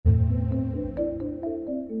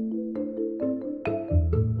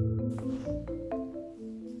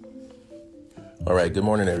All right, good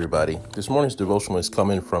morning, everybody. This morning's devotional is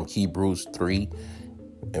coming from Hebrews 3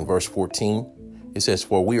 and verse 14. It says,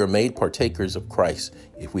 "For we are made partakers of Christ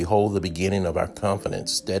if we hold the beginning of our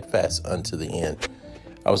confidence steadfast unto the end."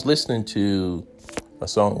 I was listening to a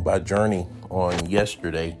song by Journey on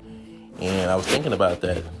yesterday, and I was thinking about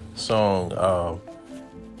that song,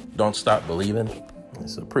 Don't Stop Believing.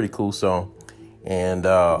 It's a pretty cool song. And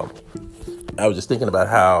I was just thinking about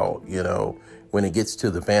how, when it gets to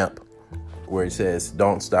the vamp, where it says,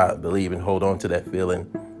 don't stop believing, hold on to that feeling.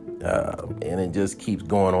 And it just keeps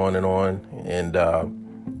going on and on. And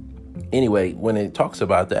anyway, when it talks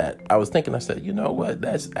about that, I was thinking, I said, you know what?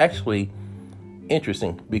 That's actually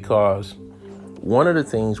interesting, because one of the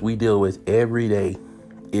things we deal with every day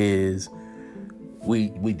is we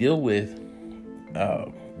deal with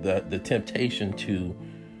the temptation to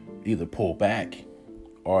either pull back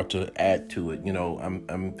or to add to it.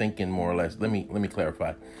 I'm thinking more or less. Let me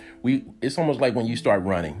clarify. It's almost like when you start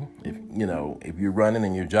running. If you're running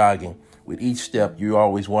and you're jogging, with each step, you're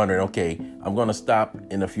always wondering, okay, I'm going to stop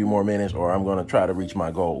in a few more minutes, or I'm going to try to reach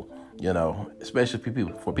my goal. Especially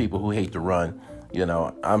for people who hate to run.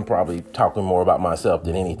 I'm probably talking more about myself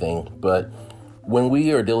than anything. But when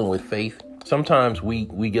we are dealing with faith, sometimes we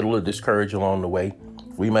get a little discouraged along the way.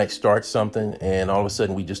 We might start something, and all of a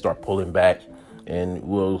sudden we just start pulling back, and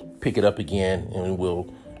we'll pick it up again, and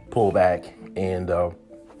we'll pull back. And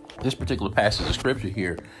this particular passage of scripture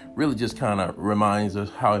here really just kind of reminds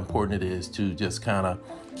us how important it is to just kind of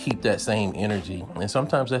keep that same energy. And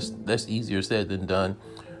sometimes that's easier said than done.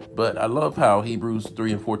 But I love how Hebrews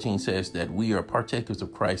 3 and 14 says that we are partakers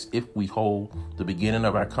of Christ if we hold the beginning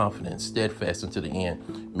of our confidence steadfast unto the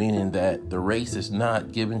end, meaning that the race is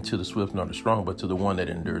not given to the swift nor the strong, but to the one that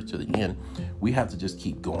endures to the end. We have to just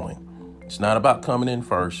keep going. It's not about coming in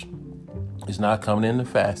first. It's not coming in the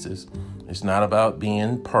fastest. It's not about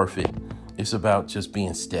being perfect. It's about just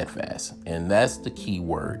being steadfast. And that's the key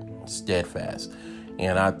word, steadfast.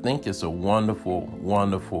 And I think it's a wonderful,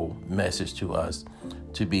 wonderful message to us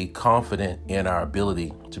to be confident in our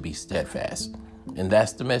ability to be steadfast. And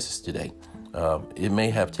that's the message today. It may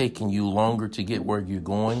have taken you longer to get where you're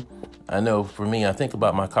going. I know for me, I think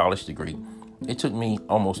about my college degree. It took me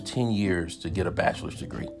almost 10 years to get a bachelor's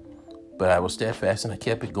degree, but I was steadfast and I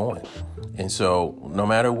kept it going. And so no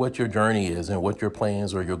matter what your journey is and what your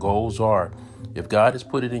plans or your goals are, if God has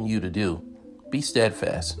put it in you to do, be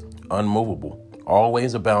steadfast, unmovable,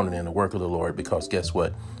 always abounding in the work of the Lord, because guess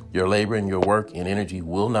what? Your labor and your work and energy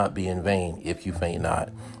will not be in vain if you faint not.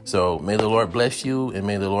 So may the Lord bless you, and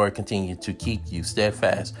may the Lord continue to keep you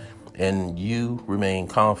steadfast, and you remain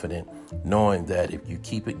confident, knowing that if you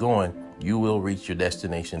keep it going, you will reach your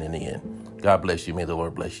destination in the end. God bless you. May the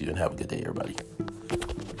Lord bless you, and have a good day, everybody.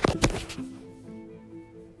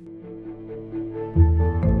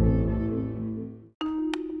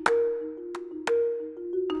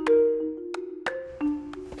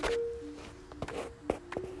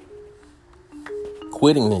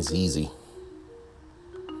 Quitting is easy.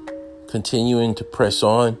 Continuing to press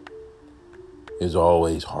on is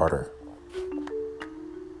always harder.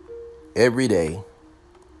 Every day,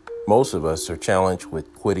 most of us are challenged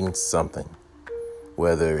with quitting something,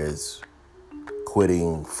 whether it's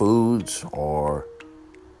quitting foods or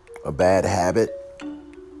a bad habit,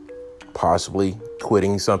 possibly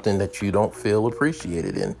quitting something that you don't feel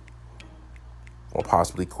appreciated in, or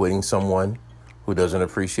possibly quitting someone who doesn't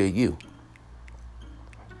appreciate you.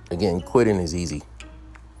 Again, quitting is easy.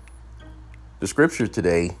 The scripture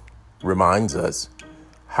today reminds us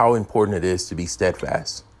how important it is to be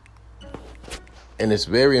steadfast. And it's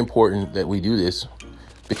very important that we do this,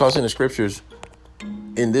 because in the scriptures,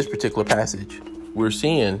 in this particular passage, we're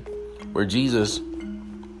seeing where Jesus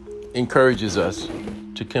encourages us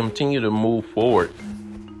to continue to move forward.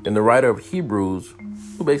 And the writer of Hebrews,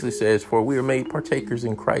 who basically says, "For we are made partakers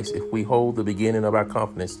in Christ if we hold the beginning of our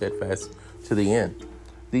confidence steadfast to the end."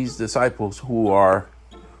 These disciples who are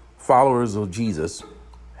followers of Jesus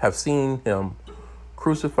have seen him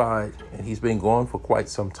crucified, and he's been gone for quite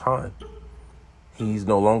some time. He's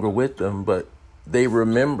no longer with them, but they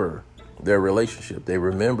remember their relationship. They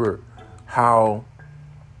remember how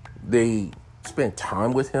they spent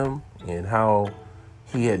time with him and how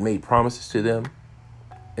he had made promises to them,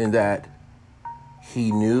 and that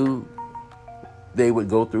he knew they would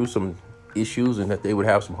go through some issues and that they would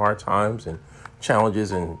have some hard times and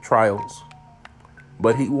challenges and trials.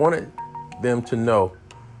 But he wanted them to know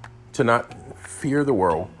to not fear the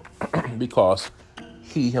world because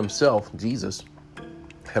he himself, Jesus,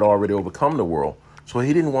 had already overcome the world. So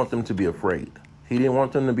he didn't want them to be afraid. He didn't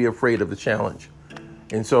want them to be afraid of the challenge.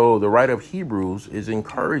 And so the writer of Hebrews is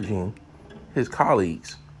encouraging his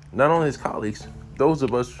colleagues not only his colleagues, those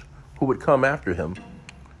of us who would come after him,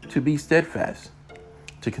 to be steadfast,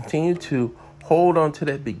 to continue to hold on to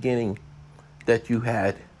that beginning that you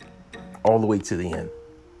had all the way to the end.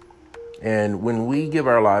 And when we give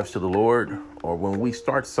our lives to the Lord, or when we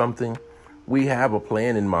start something, we have a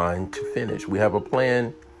plan in mind to finish. We have a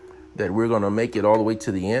plan that we're going to make it all the way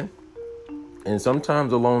to the end. And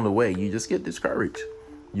sometimes along the way, you just get discouraged.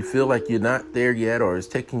 You feel like you're not there yet, or it's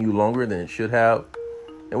taking you longer than it should have.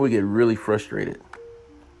 And we get really frustrated.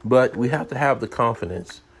 But we have to have the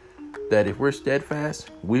confidence that if we're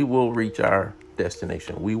steadfast, we will reach our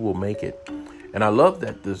destination. We will make it. And I love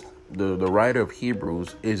that the writer of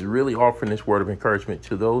Hebrews is really offering this word of encouragement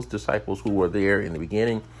to those disciples who were there in the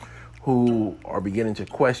beginning, who are beginning to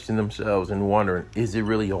question themselves and wondering, is it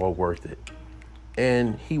really all worth it?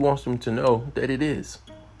 And he wants them to know that it is.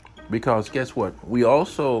 Because guess what? We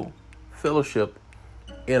also fellowship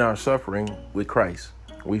in our suffering with Christ.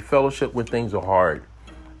 We fellowship when things are hard.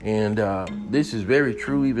 And this is very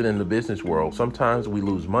true even in the business world. Sometimes we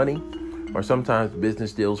lose money, or sometimes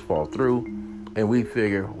business deals fall through. And we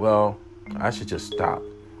figure, well, I should just stop.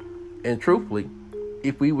 And truthfully,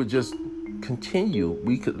 if we would just continue,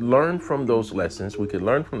 we could learn from those lessons. We could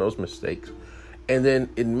learn from those mistakes. And then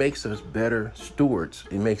it makes us better stewards.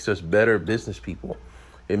 It makes us better business people.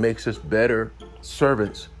 It makes us better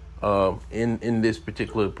servants in this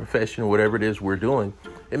particular profession, whatever it is we're doing.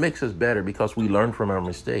 It makes us better because we learn from our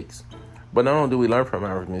mistakes. But not only do we learn from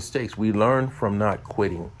our mistakes, we learn from not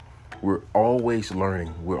quitting. We're always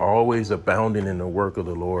learning. We're always abounding in the work of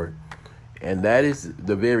the Lord. And that is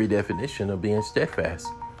the very definition of being steadfast.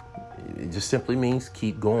 It just simply means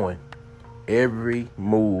keep going. Every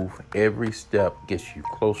move, every step gets you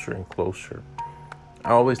closer and closer.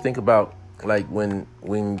 I always think about like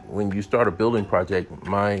when you start a building project,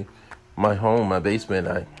 my home, my basement,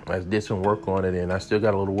 I did some work on it and I still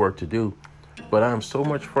got a little work to do. But I'm so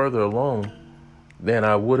much further along than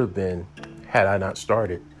I would have been had I not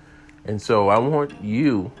started. And so I want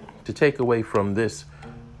you to take away from this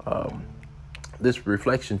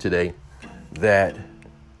reflection today that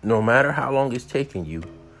no matter how long it's taking you,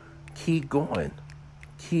 keep going,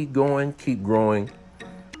 keep growing.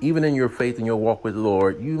 Even in your faith and your walk with the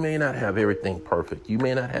Lord, you may not have everything perfect. You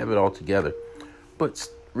may not have it all together, but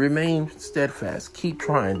remain steadfast. Keep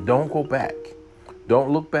trying. Don't go back. Don't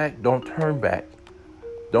look back. Don't turn back.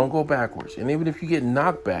 Don't go backwards. And even if you get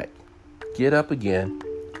knocked back, get up again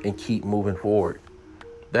and keep moving forward.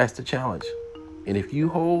 That's the challenge. And if you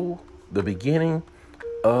hold the beginning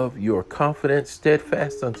of your confidence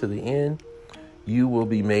steadfast unto the end, you will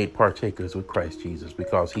be made partakers with Christ Jesus,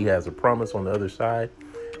 because he has a promise on the other side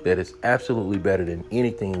that is absolutely better than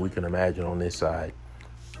anything we can imagine on this side.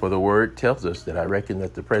 For the word tells us that I reckon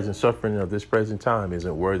that the present suffering of this present time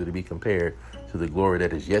isn't worthy to be compared to the glory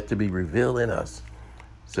that is yet to be revealed in us.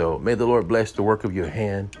 So may the Lord bless the work of your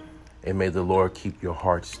hand, and may the Lord keep your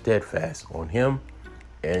heart steadfast on him,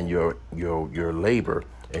 and your labor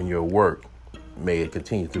and your work, may it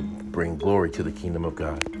continue to bring glory to the kingdom of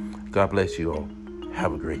God. God bless you all.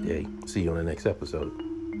 Have a great day. See you on the next episode.